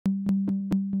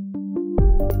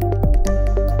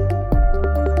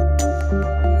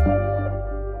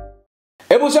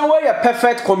Ebusan way a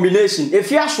perfect combination.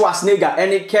 Afia Schwar Déscend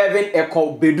and Kevin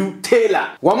Eko Bedu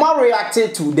Taylor. Wama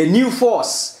reacted to the new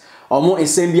force. Omo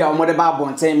Nsembia Omodeba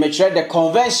Bonten metre the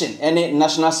convention and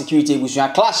national security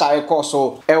ebusan Clαsh a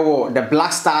so ewo the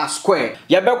Black Star Square.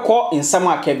 Yabeko in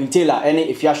Samuel Kevin Taylor and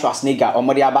Afia Schwar Déscend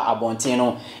Omodiaba Abonten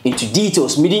no into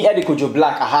details midi Edikojo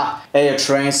Black aha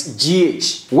trends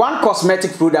GH. One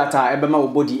cosmetic product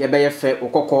ebema body ebe fe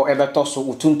okoko ebe toso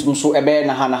utuntum so ebe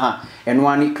na ha and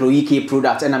one Clαsh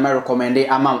product and I recommend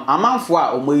amamfo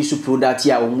a omo use product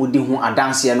ya omudi ho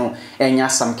adanse no enya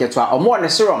samketo a omo ne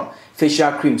serum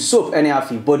facial cream, soap, and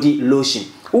Afia body lotion.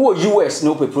 Who US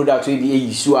no product will be a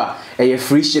use a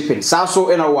free shipping.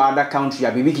 So in our other country,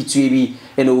 a baby to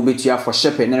and will be for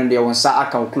shipping and they want sa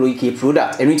account Clαsh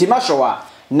product. And with my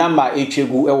number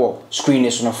HGU screen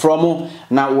is on from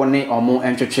now one or more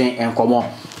entertain and come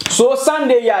on. So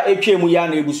Sunday ya HMU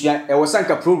nebusia e was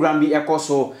sanka program be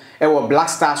so e Black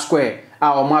Star Square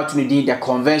our opportunity the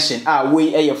convention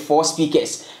we a 4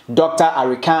 speakers Dr.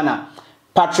 Arikana,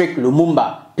 Patrick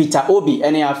Lumumba, Peter Obi,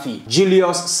 Afia,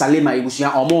 Julius Salima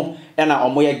Ibusian Omo, and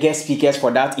Omo guest speakers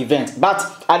for that event. But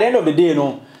at the end of the day,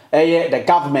 the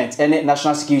government and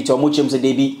national security Omo Chemse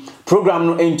Debi program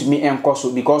no aim to me and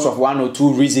because of 1 or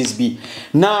 2 reasons be.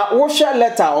 Now, what shall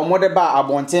letter Omodeba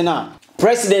Abontena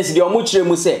presidency the Omo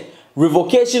Chemse say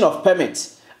revocation of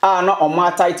permits. Not on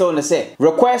my title and say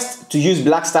request to use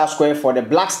Black Star Square for the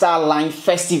Black Star Line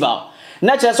Festival.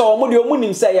 Nature so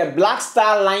omo say a Black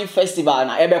Star Line Festival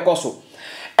na ebekoso.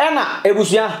 Ena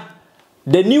ebusia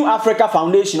the New Africa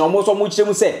Foundation almost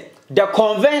omo say the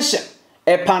convention,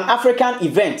 a Pan-African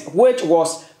event which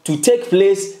was to take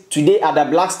place today at the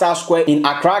Black Star Square in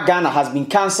Accra, Ghana has been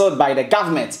cancelled by the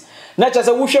government. Nature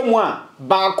so wuhwe mu a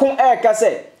ba kon eka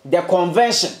say the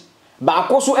convention ba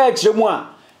akoso e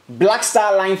Black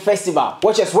Star Line Festival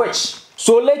which is which.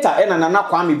 So later, Nana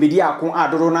Kwame Bedia Kun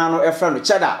Adoro Nano Efren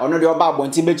Cheddar, or no the Oba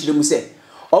Bonti Bechimu say.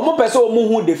 Omo person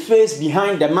who the face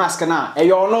behind the mask na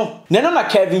no. Nenona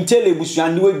Kevin Taylor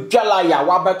Busian do jala ya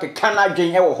wabaka kana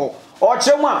gen ewo. Or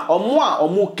chema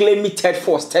omo claim third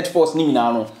force ni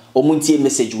no. Omuntie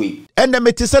message we. And the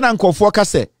Metisen and Kofoka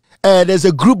say there's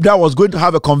a group that was going to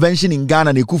have a convention in Ghana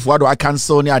and akufo-addo I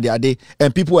cancel near the day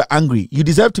and people were angry. You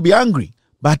deserve to be angry.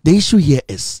 But the issue here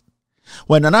is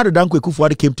when another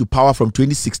akufo-addo came to power from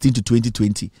 2016 to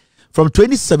 2020, from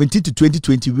 2017 to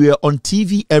 2020, we were on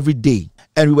TV every day.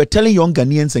 And we were telling young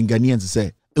Ghanaians and Ghanaians to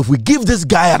say, if we give this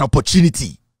guy an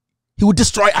opportunity, he will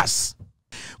destroy us.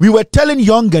 We were telling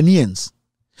young Ghanaians,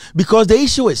 because the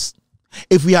issue is,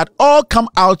 if we had all come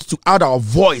out to add our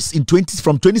voice from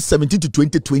 2017 to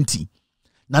 2020,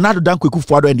 Nana Addo Dankwa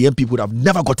Akufo-Addo and the MP would have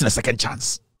never gotten a second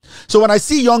chance. So when I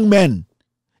see young men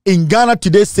in Ghana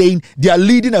today saying they are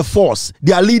leading a force,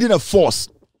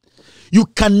 you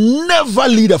can never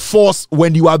lead a force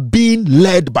when you are being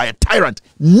led by a tyrant.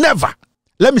 Never.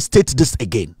 Let me state this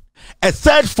again. A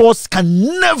third force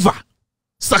can never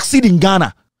succeed in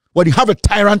Ghana when you have a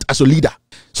tyrant as a leader.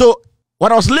 So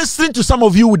when I was listening to some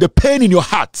of you with the pain in your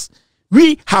hearts,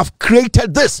 we have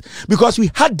created this because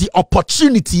we had the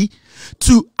opportunity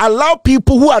to allow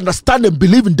people who understand and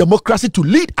believe in democracy to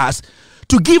lead us,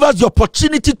 to give us the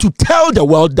opportunity to tell the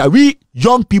world that we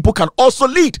young people can also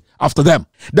lead after them.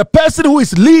 The person who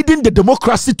is leading the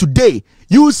democracy today,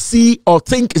 you see or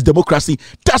think is democracy,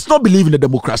 does not believe in the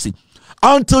democracy.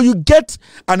 Until you get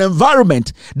an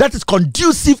environment that is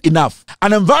conducive enough,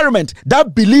 an environment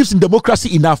that believes in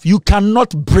democracy enough, you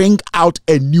cannot bring out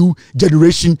a new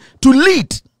generation to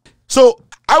lead. So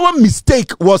our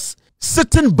mistake was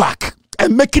sitting back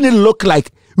and making it look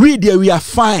like we are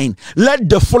fine. Let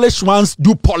the foolish ones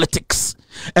do politics.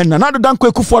 And Nana Addo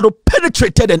Dankwa Akufo-Addo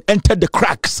penetrated and entered the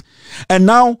cracks. And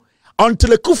now,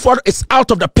 until Akufo-Addo is out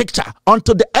of the picture,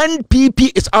 until the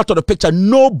NPP is out of the picture,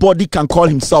 nobody can call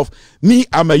himself, me,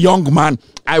 I'm a young man,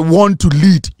 I want to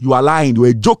lead. You are lying. You're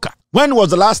a joker. When was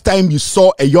the last time you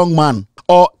saw a young man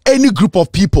or any group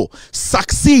of people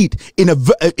succeed in a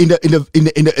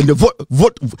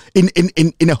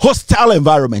hostile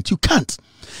environment? You can't.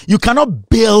 You cannot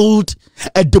build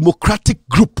a democratic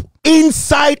group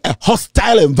inside a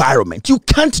hostile environment. You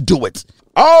can't do it.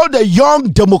 All the young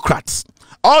Democrats,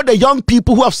 all the young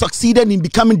people who have succeeded in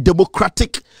becoming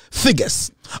democratic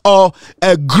figures or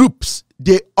groups,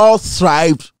 they all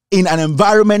thrived in an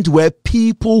environment where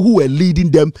people who were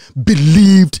leading them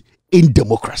believed in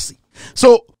democracy.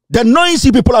 So the noise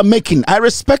you people are making, I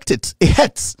respect it. It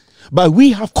hurts, but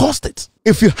we have caused it.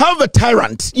 If you have a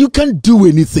tyrant, you can't do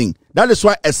anything. That is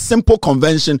why a simple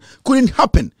convention couldn't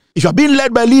happen. If you are being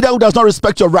led by a leader who does not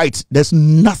respect your rights, there's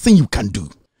nothing you can do.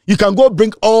 You can go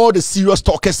bring all the serious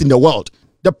talkers in the world.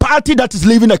 The party that is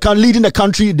leading the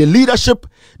country, the leadership,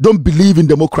 don't believe in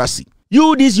democracy.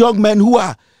 You, these young men who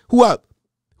are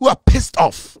pissed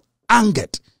off,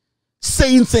 angered,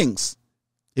 saying things.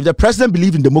 If the president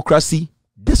believed in democracy,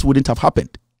 this wouldn't have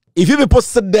happened. If you people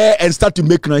sit there and start to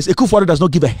make noise, akufo-addo does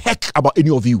not give a heck about any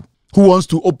of you who wants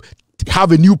to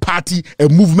have a new party, a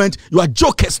movement. You are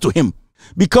jokers to him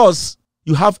because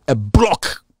you have a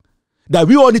block that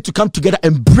we all need to come together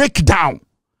and break down.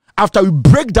 After we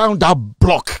break down that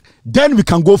block, then we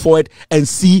can go forward and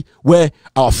see where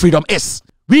our freedom is.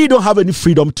 We don't have any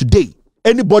freedom today.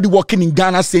 Anybody walking in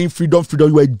Ghana saying freedom,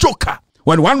 you are a joker.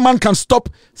 When one man can stop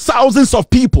thousands of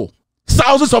people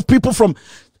from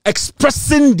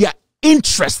expressing their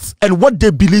interests and what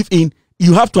they believe in,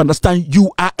 you have to understand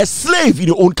you are a slave in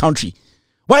your own country.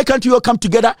 Why can't you all come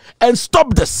together and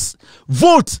stop this?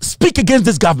 Vote, speak against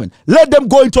this government. Let them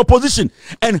go into opposition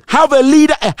and have a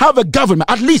leader and have a government.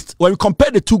 At least when we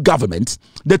compare the two governments,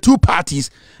 the two parties,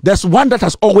 there's one that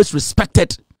has always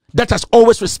respected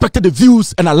the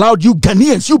views and allowed you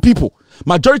Ghanaians, you people.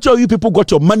 Majority of you people got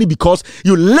your money because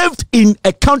you lived in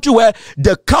a country where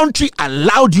the country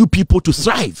allowed you people to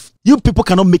thrive. You people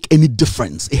cannot make any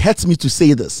difference. It hurts me to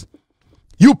say this.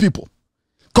 You people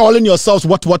calling yourselves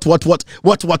what.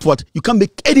 You can't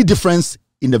make any difference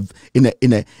in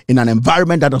an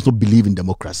environment that does not believe in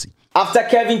democracy. After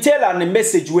Kevin Taylor and the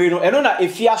message we know, and on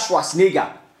Afia Schwar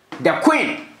Déscend, the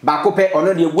queen, bakope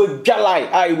on the web jalai,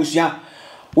 I was young.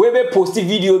 We be posting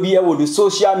video be with the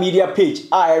social media page.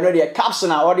 I know the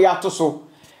caption or the so,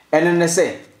 and then they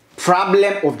say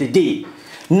problem of the day.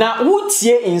 Now, what's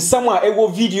here in somewhere a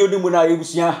video the muna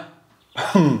ebusia?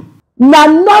 Now,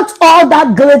 not all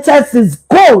that glitters is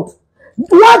gold.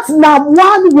 What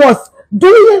Nam1 was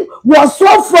doing was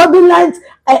so fraudulent,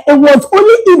 it was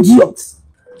only idiots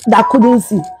that couldn't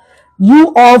see.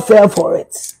 You all fell for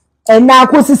it. And now,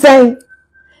 Akosi saying,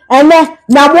 and then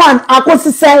Nam1,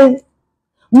 Akosi saying,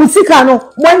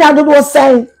 Musikano, when I was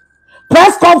saying,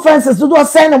 press conferences, do was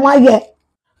saying, my year,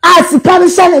 I see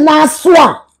Kanishan and I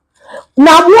swear.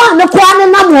 Nam1, the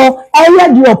Kwan Namo, I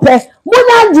read your pay. When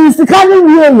I do, the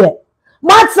Kanin.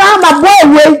 Matsa my boy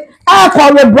way, I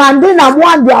call the branding and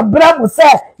one their brother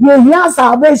say, you hear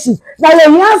salvation. Now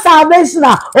you hear salvation,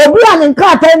 or be an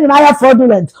incarnate in higher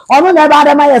fraudulent, or no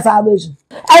never my salvation.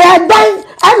 And I then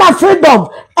I'm a freedom,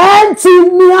 and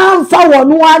to me, I'm for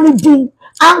one thing,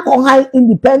 Uncle High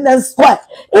Independence Square.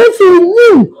 If he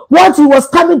knew what he was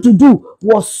coming to do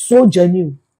was so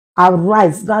genuine,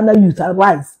 arise, Ghana youth,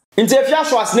 arise. Into Afia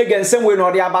Schwar Déscend same way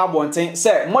no dey about bonten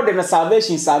say modern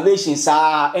salvation sa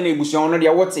ene ebusuon no dey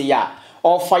what ya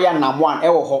or fire Nam1 e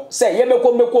wo ho say ye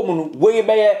meko mu no we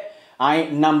be ai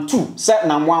Nam2 say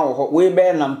Nam1 wo ho we be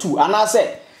Nam2 ana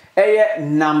say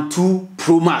Nam2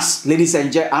 Pro Max ladies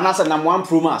and gentlemen ana say Nam1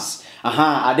 Pro Max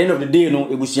at the end of the day no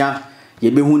ebusuan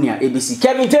ye be hu nia ABC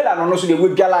Kevin Taylor no so dey we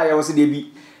biala ya wo say dey bi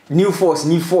new force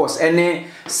any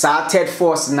third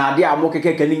force na dia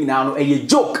amokeke kani na no a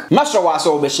joke masho wa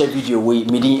so be share video we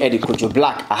midin Kojo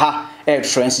Black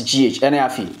trends gh any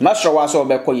afi masho wa so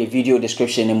be call your video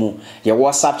description mu your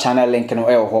WhatsApp channel link no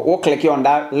ho click on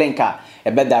that link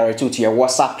be direct to your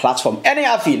WhatsApp platform any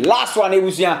afi last one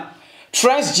ebusia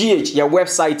trends gh your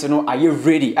website no are you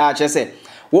ready just say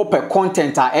wo per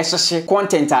content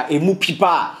content emu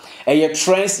pipa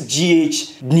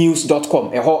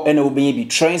trendsghnews.com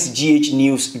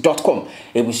trendsghnews.com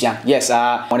yes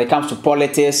when it comes to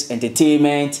politics,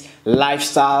 entertainment,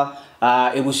 lifestyle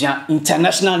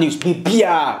international news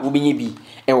bibia ubinyebi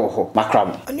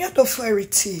makram ani ado fairy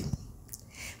tale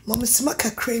mama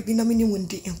simaka crave na mini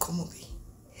wonde enkomo bi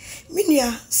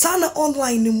minia sana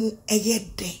online mu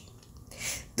eyede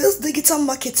this digital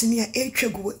marketing ya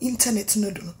etwego internet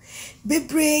no do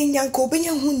bebre nyanko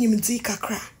benya hu nimdi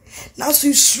kakra. Now so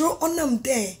you throw on them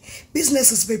there.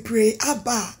 Businesses be pray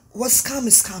aba was scam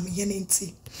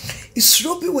yenenti. It's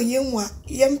throw be when yen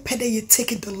pede you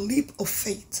take the leap of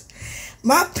faith.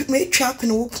 Map may trap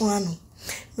in a plano.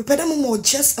 Me pede more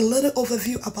just a little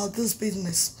overview about this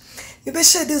business. Maybe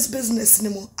share this business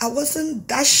anymore. I wasn't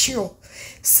that sure.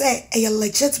 Say a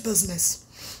legit business.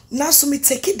 Now so me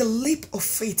take it the leap of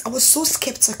faith. I was so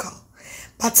skeptical.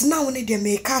 But now when they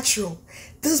make catch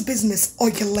this business or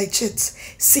you legit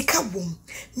sika boom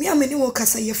me ameni wo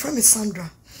kasa ye from Sandra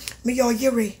me your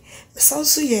yere me sound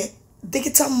so ye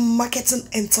digital marketing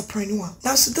entrepreneur.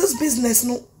 Now so this business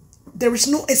no there is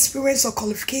no experience or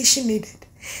qualification needed.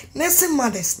 Nursing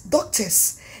mothers,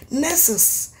 doctors,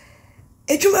 nurses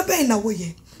ejuma be na wo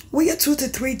ye 2 to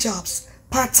 3 jobs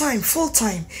part-time,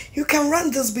 full-time. You can run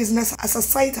this business as a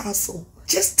side hustle.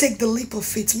 just take the leap of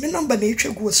faith. My number na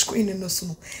itwe go screen no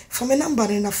so. For my number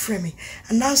na frame me.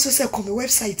 And also say come my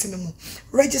website no mo.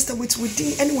 Register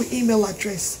within any email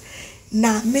address.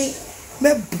 Na me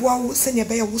boa wo senya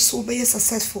be ya wo so be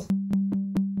successful.